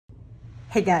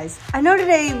Hey guys, I know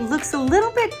today looks a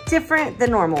little bit different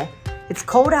than normal. It's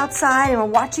cold outside and we're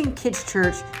watching kids'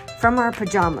 church from our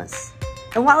pajamas.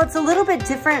 And while it's a little bit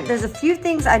different, there's a few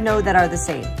things I know that are the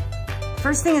same.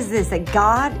 First thing is this, that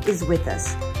God is with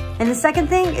us. And the second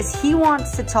thing is He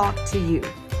wants to talk to you.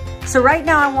 So right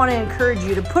now I want to encourage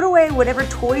you to put away whatever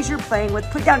toys you're playing with,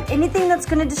 put down anything that's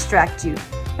going to distract you.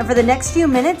 And for the next few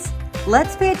minutes,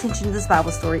 let's pay attention to this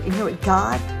Bible story and hear what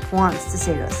God wants to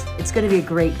say to us. It's going to be a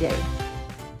great day.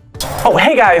 Oh,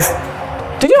 hey guys,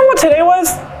 did you know what today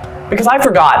was? Because I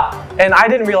forgot, and I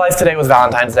didn't realize today was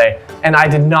Valentine's Day, and I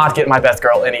did not get my best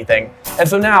girl anything. And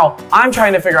so now, I'm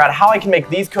trying to figure out how I can make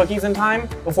these cookies in time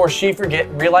before she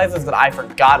realizes that I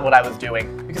forgot what I was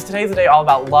doing. Because today's a day all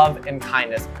about love and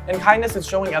kindness. And kindness is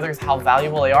showing others how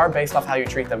valuable they are based off how you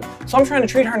treat them. So I'm trying to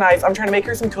treat her nice, I'm trying to make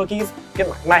her some cookies, get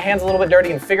my hands a little bit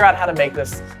dirty, and figure out how to make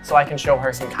this so I can show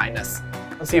her some kindness.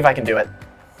 Let's see if I can do it.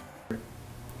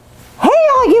 Hey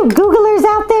all you Googlers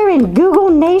out there in Google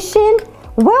Nation,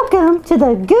 welcome to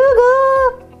the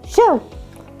Google Show.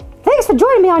 Thanks for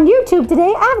joining me on YouTube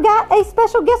today. I've got a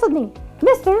special guest with me,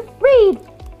 Mr. Reed.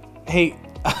 Hey,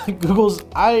 Googles,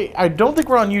 I don't think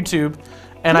we're on YouTube,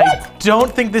 and what? I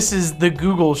don't think this is the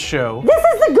Google Show. This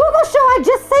is the Google Show. I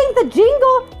just sang the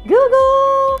jingle,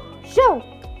 Google Show.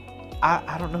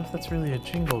 I don't know if that's really a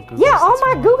jingle, Google. Yeah, all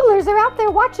my Googlers are out there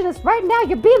watching us right now.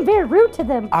 You're being very rude to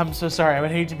them. I'm so sorry. I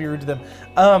would hate to be rude to them.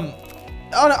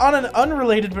 On an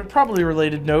unrelated but probably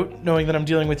related note, knowing that I'm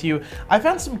dealing with you, I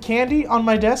found some candy on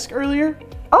my desk earlier.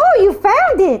 Oh, you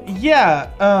found it?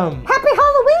 Yeah. Happy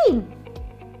Halloween.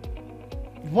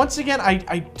 Once again,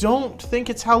 I don't think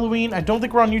it's Halloween. I don't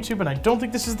think we're on YouTube, and I don't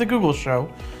think this is the Google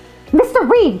Show. Mr.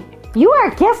 Reed, you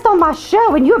are a guest on my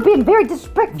show, and you're being very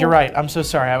disrespectful. You're right. I'm so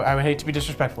sorry. I would hate to be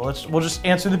disrespectful. We'll just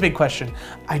answer the big question.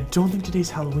 I don't think today's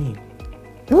Halloween.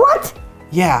 What?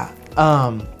 Yeah.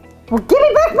 Well, give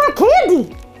me back my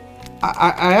candy.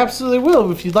 I absolutely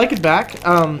will if you'd like it back.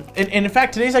 And in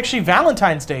fact, today's actually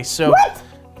Valentine's Day, so... What?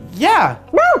 Yeah.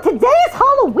 No, today is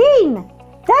Halloween.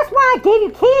 That's why I gave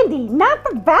you candy, not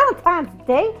for Valentine's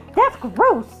Day. That's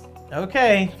gross.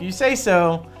 Okay, if you say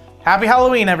so. Happy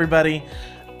Halloween, everybody.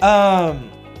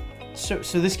 So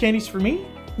this candy's for me?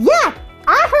 Yeah,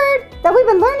 I heard that we've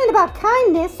been learning about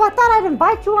kindness, so I thought I'd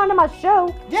invite you onto my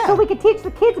show. Yeah. So we could teach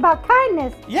the kids about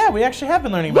kindness. Yeah, we actually have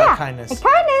been learning about kindness. And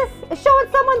kindness is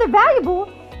showing someone they're valuable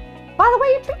by the way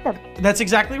you treat them. That's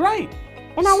exactly right.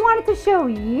 And I wanted to show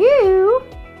you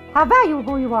how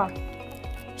valuable you are.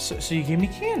 So you gave me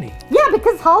candy? Yeah,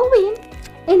 because it's Halloween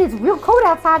and it's real cold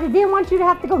outside. I didn't want you to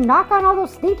have to go knock on all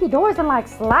those stinky doors and like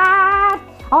slide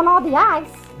on all the ice.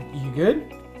 You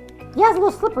good? Yeah, it's a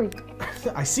little slippery.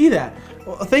 I see that.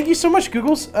 Well, thank you so much,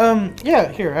 Googles.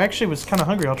 Yeah, here, I actually was kind of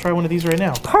hungry. I'll try one of these right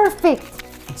now. Perfect.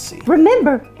 Let's see.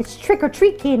 Remember, it's trick or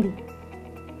treat candy.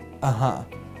 Uh-huh.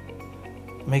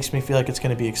 Makes me feel like it's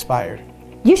going to be expired.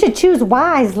 You should choose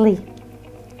wisely.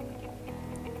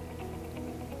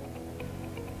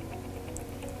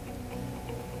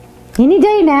 Any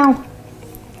day now.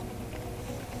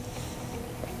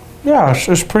 Yeah,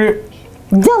 it's pretty...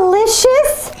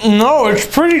 Delicious? No, it's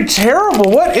pretty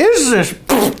terrible. What is this?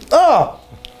 Ugh.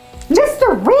 Mr.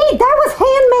 Reed, that was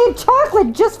handmade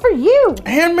chocolate just for you.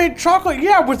 Handmade chocolate?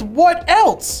 Yeah, with what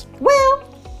else? Well,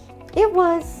 it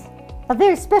was a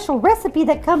very special recipe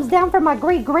that comes down from my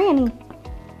great granny.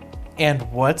 And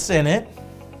what's in it?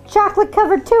 Chocolate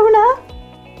covered tuna.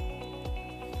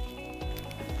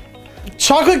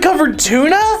 Chocolate covered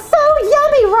tuna? So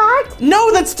yummy, right?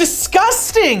 No, that's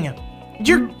disgusting.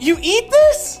 You eat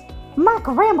this? My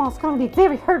grandma's gonna be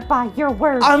very hurt by your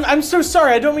words. I'm so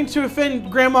sorry. I don't mean to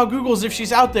offend Grandma Googles if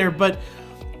she's out there, but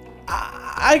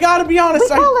I gotta be honest.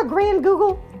 We call her Grand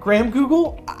Google. Graham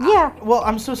Google? Yeah. Well,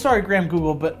 I'm so sorry, Graham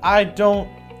Google, but I don't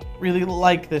really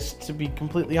like this, to be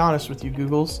completely honest with you,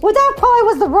 Googles. Well, that probably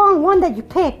was the wrong one that you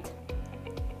picked.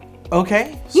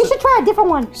 Okay. You should try a different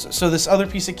one. So this other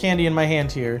piece of candy in my hand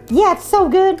here. Yeah, it's so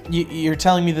good. You're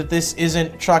telling me that this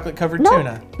isn't chocolate covered Nope,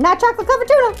 tuna? Not chocolate covered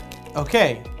tuna.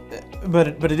 Okay, but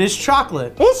it is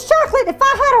chocolate. It's chocolate. If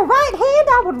I had a right hand,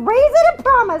 I would raise it and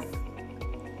promise.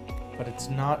 But it's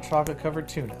not chocolate covered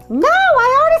tuna. No, I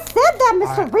already said that,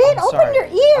 Mr. Reed. I'm Open sorry. your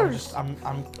ears.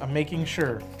 I'm making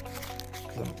sure.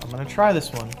 I'm gonna try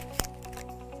this one.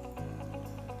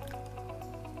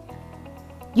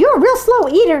 You're a real slow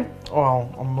eater.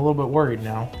 Well, I'm a little bit worried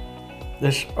now.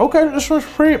 This one's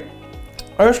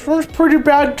pretty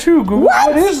bad too, Google.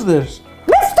 What is this?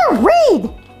 Mr. Reed!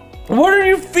 What are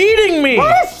you feeding me?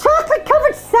 That is chocolate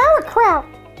covered sauerkraut.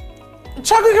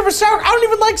 Chocolate covered sauerkraut? I don't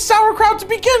even like sauerkraut to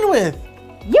begin with.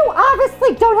 You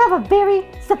obviously don't have a very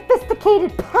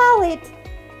sophisticated palate.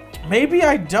 Maybe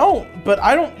I don't, but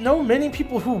I don't know many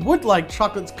people who would like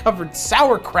chocolate-covered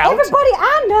sauerkraut. Everybody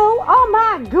I know, all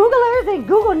my Googlers in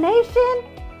Google Nation.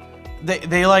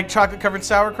 They like chocolate-covered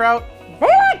sauerkraut? They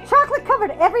like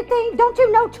chocolate-covered everything. Don't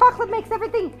you know chocolate makes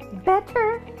everything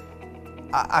better?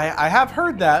 I have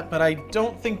heard that, but I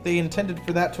don't think they intended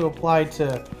for that to apply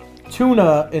to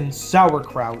tuna and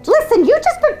sauerkraut. Listen, you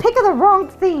just been picking the wrong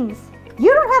things.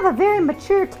 You don't have a very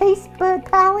mature taste bud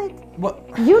palate. What?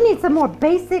 You need some more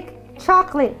basic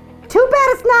chocolate. Too bad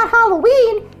it's not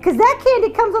Halloween, because that candy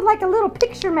comes with like a little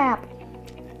picture map.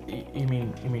 You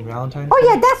mean Valentine's Oh Day?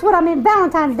 yeah, that's what I mean,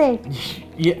 Valentine's Day.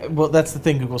 Yeah, well, that's the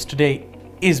thing, Googles. Today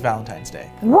is Valentine's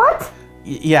Day. What?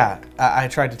 Yeah, I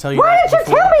tried to tell you Why that didn't you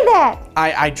before. tell me that?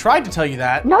 I tried to tell you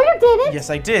that. No, you didn't.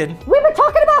 Yes, I did. We've been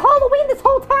talking about Halloween this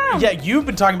whole time. Yeah, you've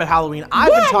been talking about Halloween.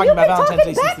 I've been talking about Valentine's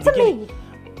Day since the beginning. Me.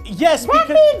 Yes, That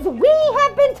because means we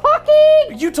have been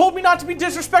talking. you told me not to be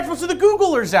disrespectful to the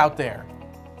Googlers out there.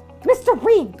 Mr.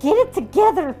 Reed, get it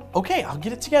together. Okay, I'll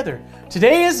get it together.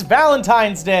 Today is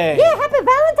Valentine's Day. Yeah, happy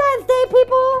Valentine's Day,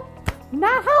 people.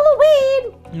 Not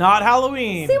Halloween. Not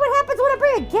Halloween. See what happens when I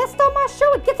bring a guest on my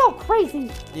show? It gets all crazy.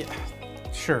 Yeah,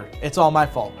 sure. It's all my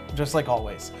fault, just like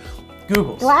always.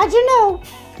 Googles. Glad you know.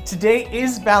 Today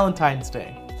is Valentine's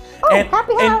Day. Oh, And-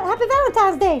 happy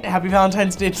Valentine's Day. Happy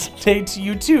Valentine's Day to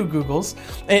you too, Googles.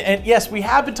 And yes, we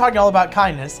have been talking all about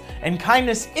kindness, and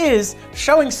kindness is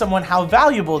showing someone how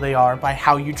valuable they are by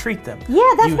how you treat them. Yeah,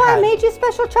 that's You why I have- made you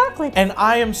special chocolate. And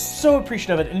I am so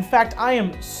appreciative of it. In fact, I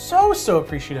am so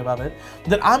appreciative of it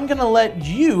that I'm gonna let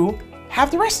you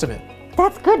have the rest of it.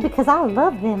 That's good because I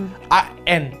love them.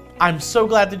 And I'm so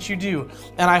glad that you do.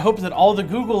 And I hope that all the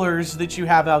Googlers that you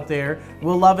have out there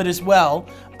will love it as well.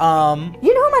 You know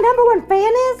who my #1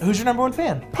 fan is? Who's your #1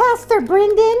 fan? Pastor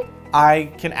Brendan.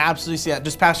 I can absolutely see that.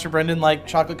 Does Pastor Brendan like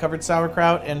chocolate-covered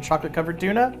sauerkraut and chocolate-covered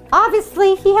tuna?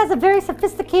 Obviously, he has a very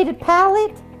sophisticated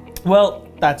palate. Well,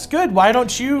 that's good. Why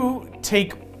don't you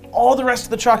take all the rest of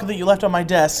the chocolate that you left on my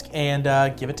desk and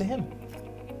give it to him?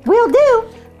 Will do.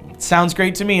 Sounds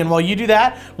great to me. And while you do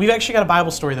that, we've actually got a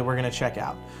Bible story that we're going to check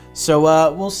out. So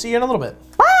we'll see you in a little bit.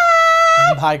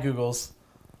 Bye! Bye, Googles.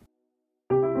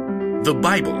 The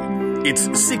Bible. It's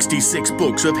 66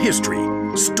 books of history,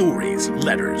 stories,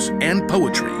 letters, and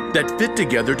poetry that fit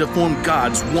together to form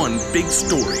God's one big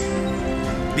story.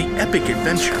 The epic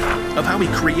adventure of how He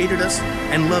created us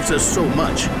and loves us so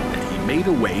much that He made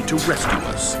a way to rescue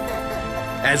us.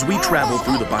 As we travel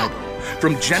through the Bible,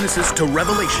 from Genesis to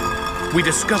Revelation, we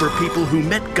discover people who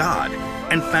met God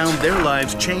and found their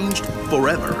lives changed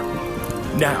forever.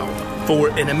 Now, for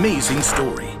an amazing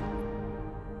story.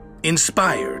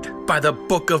 Inspired by the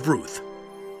Book of Ruth.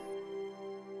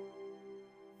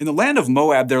 In the land of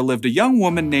Moab, there lived a young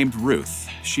woman named Ruth.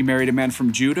 She married a man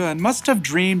from Judah and must have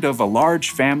dreamed of a large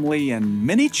family and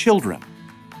many children.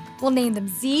 We'll name them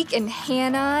Zeke and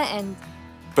Hannah and...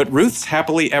 But Ruth's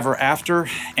happily ever after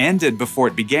ended before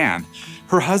it began.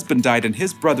 Her husband died and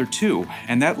his brother too,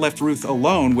 and that left Ruth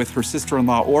alone with her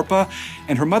sister-in-law Orpah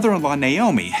and her mother-in-law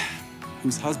Naomi,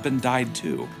 whose husband died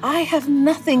too. I have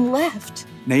nothing left.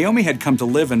 Naomi had come to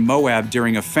live in Moab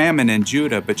during a famine in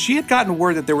Judah, but she had gotten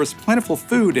word that there was plentiful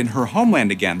food in her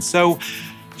homeland again, so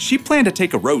she planned to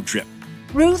take a road trip.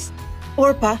 Ruth,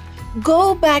 Orpah,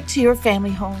 go back to your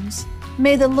family homes.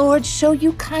 May the Lord show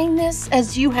you kindness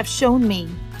as you have shown me.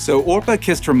 So Orpah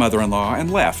kissed her mother-in-law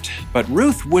and left, but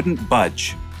Ruth wouldn't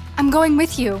budge. I'm going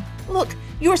with you. Look,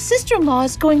 your sister-in-law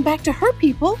is going back to her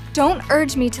people. Don't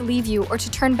urge me to leave you or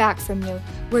to turn back from you.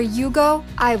 Where you go,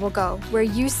 I will go. Where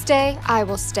you stay, I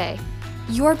will stay.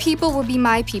 Your people will be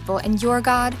my people, and your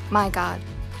God, my God.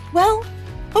 Well,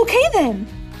 okay then.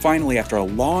 Finally, after a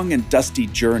long and dusty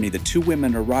journey, the two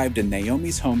women arrived in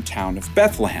Naomi's hometown of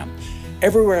Bethlehem.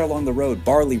 Everywhere along the road,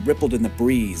 barley rippled in the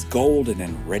breeze, golden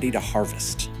and ready to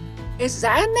harvest. Is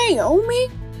that Naomi?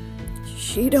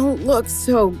 She don't look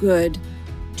so good.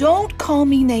 Don't call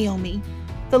me Naomi.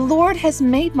 The Lord has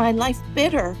made my life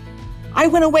bitter. I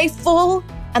went away full,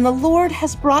 and the Lord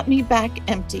has brought me back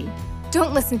empty.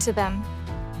 Don't listen to them.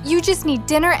 You just need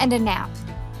dinner and a nap.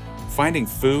 Finding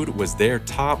food was their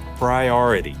top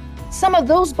priority. Some of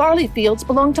those barley fields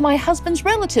belong to my husband's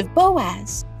relative,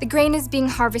 Boaz. The grain is being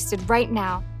harvested right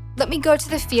now. Let me go to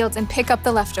the fields and pick up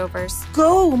the leftovers.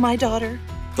 Go, my daughter.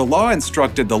 The law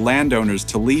instructed the landowners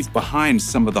to leave behind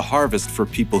some of the harvest for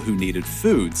people who needed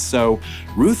food, so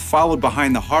Ruth followed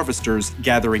behind the harvesters,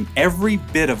 gathering every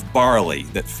bit of barley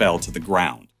that fell to the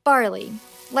ground. Barley.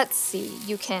 Let's see.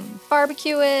 You can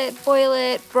barbecue it, boil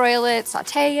it, broil it,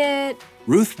 sauté it.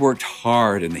 Ruth worked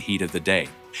hard in the heat of the day.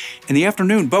 In the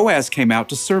afternoon, Boaz came out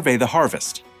to survey the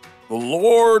harvest. The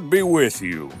Lord be with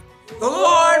you. The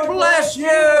Lord bless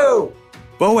you!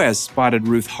 Boaz spotted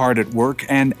Ruth hard at work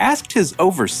and asked his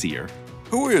overseer,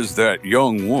 Who is that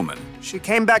young woman? She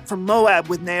came back from Moab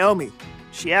with Naomi.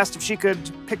 She asked if she could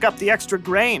pick up the extra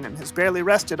grain and has barely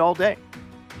rested all day.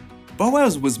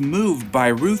 Boaz was moved by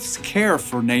Ruth's care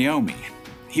for Naomi.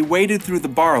 He waded through the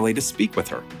barley to speak with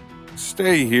her.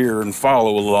 Stay here and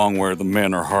follow along where the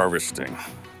men are harvesting.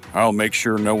 I'll make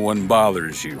sure no one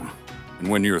bothers you. And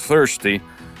when you're thirsty,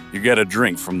 you get a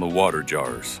drink from the water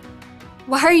jars.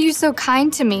 Why are you so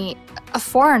kind to me, a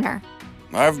foreigner?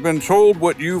 I've been told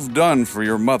what you've done for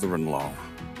your mother-in-law,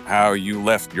 how you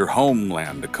left your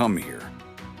homeland to come here.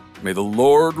 May the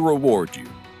Lord reward you.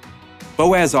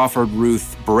 Boaz offered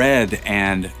Ruth bread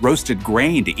and roasted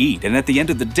grain to eat, and at the end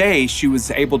of the day, she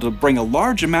was able to bring a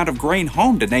large amount of grain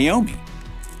home to Naomi.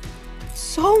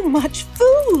 So much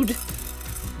food!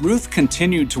 Ruth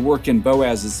continued to work in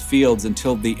Boaz's fields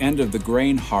until the end of the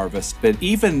grain harvest, but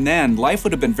even then, life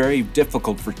would have been very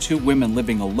difficult for two women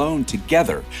living alone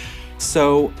together.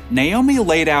 So Naomi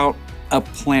laid out a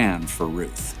plan for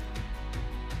Ruth.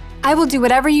 I will do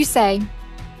whatever you say.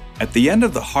 At the end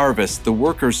of the harvest, the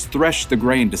workers threshed the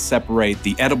grain to separate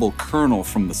the edible kernel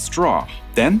from the straw.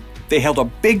 Then they held a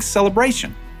big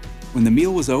celebration. When the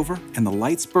meal was over and the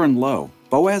lights burned low,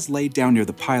 Boaz laid down near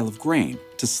the pile of grain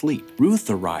to sleep. Ruth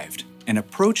arrived and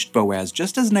approached Boaz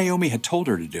just as Naomi had told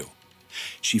her to do.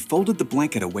 She folded the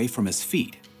blanket away from his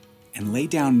feet and lay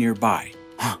down nearby.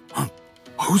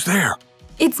 Who's there?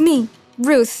 It's me,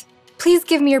 Ruth. Please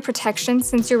give me your protection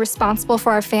since you're responsible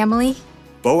for our family.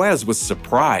 Boaz was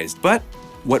surprised, but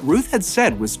what Ruth had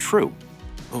said was true.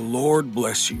 The Lord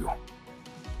bless you.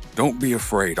 Don't be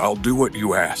afraid. I'll do what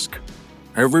you ask.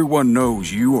 Everyone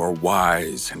knows you are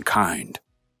wise and kind.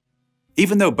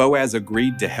 Even though Boaz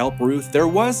agreed to help Ruth, there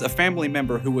was a family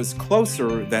member who was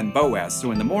closer than Boaz.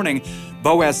 So in the morning,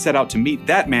 Boaz set out to meet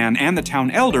that man and the town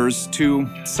elders to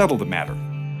settle the matter.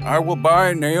 I will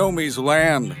buy Naomi's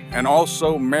land and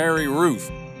also marry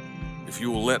Ruth, if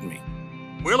you will let me.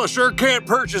 Well, I sure can't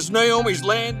purchase Naomi's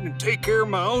land and take care of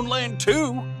my own land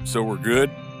too. So we're good?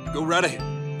 Go right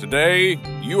ahead. Today,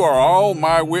 you are all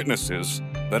my witnesses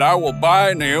that I will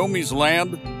buy Naomi's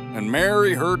land and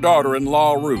marry her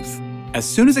daughter-in-law, Ruth. As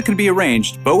soon as it could be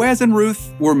arranged, Boaz and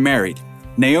Ruth were married.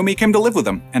 Naomi came to live with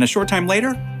them, and a short time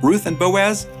later, Ruth and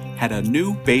Boaz had a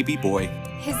new baby boy.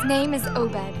 His name is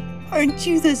Obed. Aren't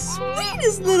you the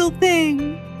sweetest little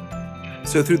thing?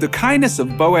 So through the kindness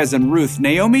of Boaz and Ruth,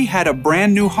 Naomi had a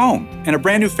brand new home and a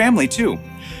brand new family too.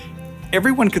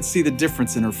 Everyone could see the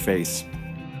difference in her face.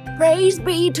 Praise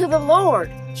be to the Lord.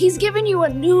 He's given you a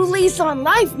new lease on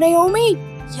life, Naomi.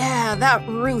 Yeah, that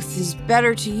Ruth is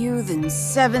better to you than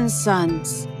 7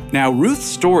 sons. Now, Ruth's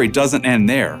story doesn't end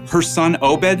there. Her son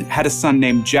Obed had a son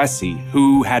named Jesse,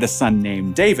 who had a son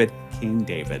named David, King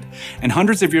David. And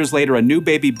hundreds of years later, a new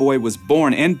baby boy was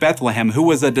born in Bethlehem who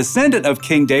was a descendant of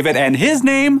King David, and his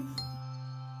name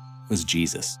was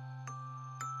Jesus.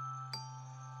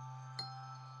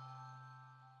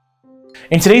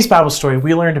 In today's Bible story,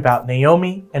 we learned about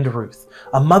Naomi and Ruth,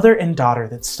 a mother and daughter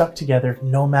that stuck together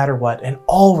no matter what and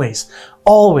always,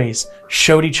 always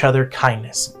showed each other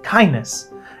kindness.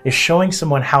 Kindness is showing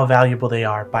someone how valuable they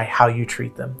are by how you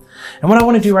treat them. And what I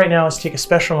want to do right now is take a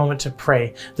special moment to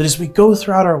pray that as we go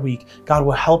throughout our week, God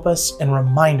will help us and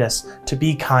remind us to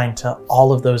be kind to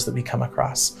all of those that we come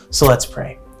across. So let's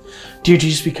pray. Dear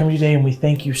Jesus, we come to you today and we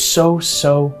thank you so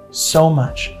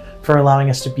much for allowing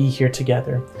us to be here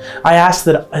together. I ask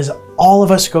that as all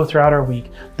of us go throughout our week,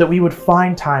 that we would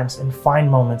find times and find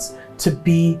moments to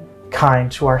be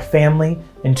kind to our family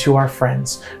and to our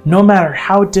friends. No matter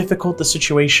how difficult the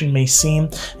situation may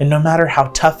seem, and no matter how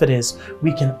tough it is,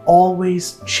 we can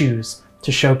always choose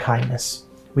to show kindness.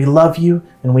 We love you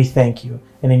and we thank you.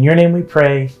 And in your name we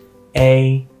pray,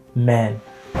 amen.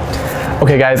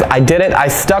 Okay guys, I did it, I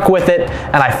stuck with it,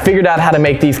 and I figured out how to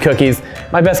make these cookies.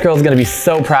 My best girl is gonna be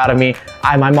so proud of me.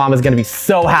 My mom is gonna be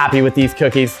so happy with these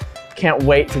cookies. Can't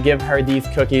wait to give her these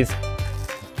cookies.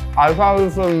 I probably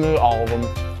should eat all of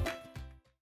them.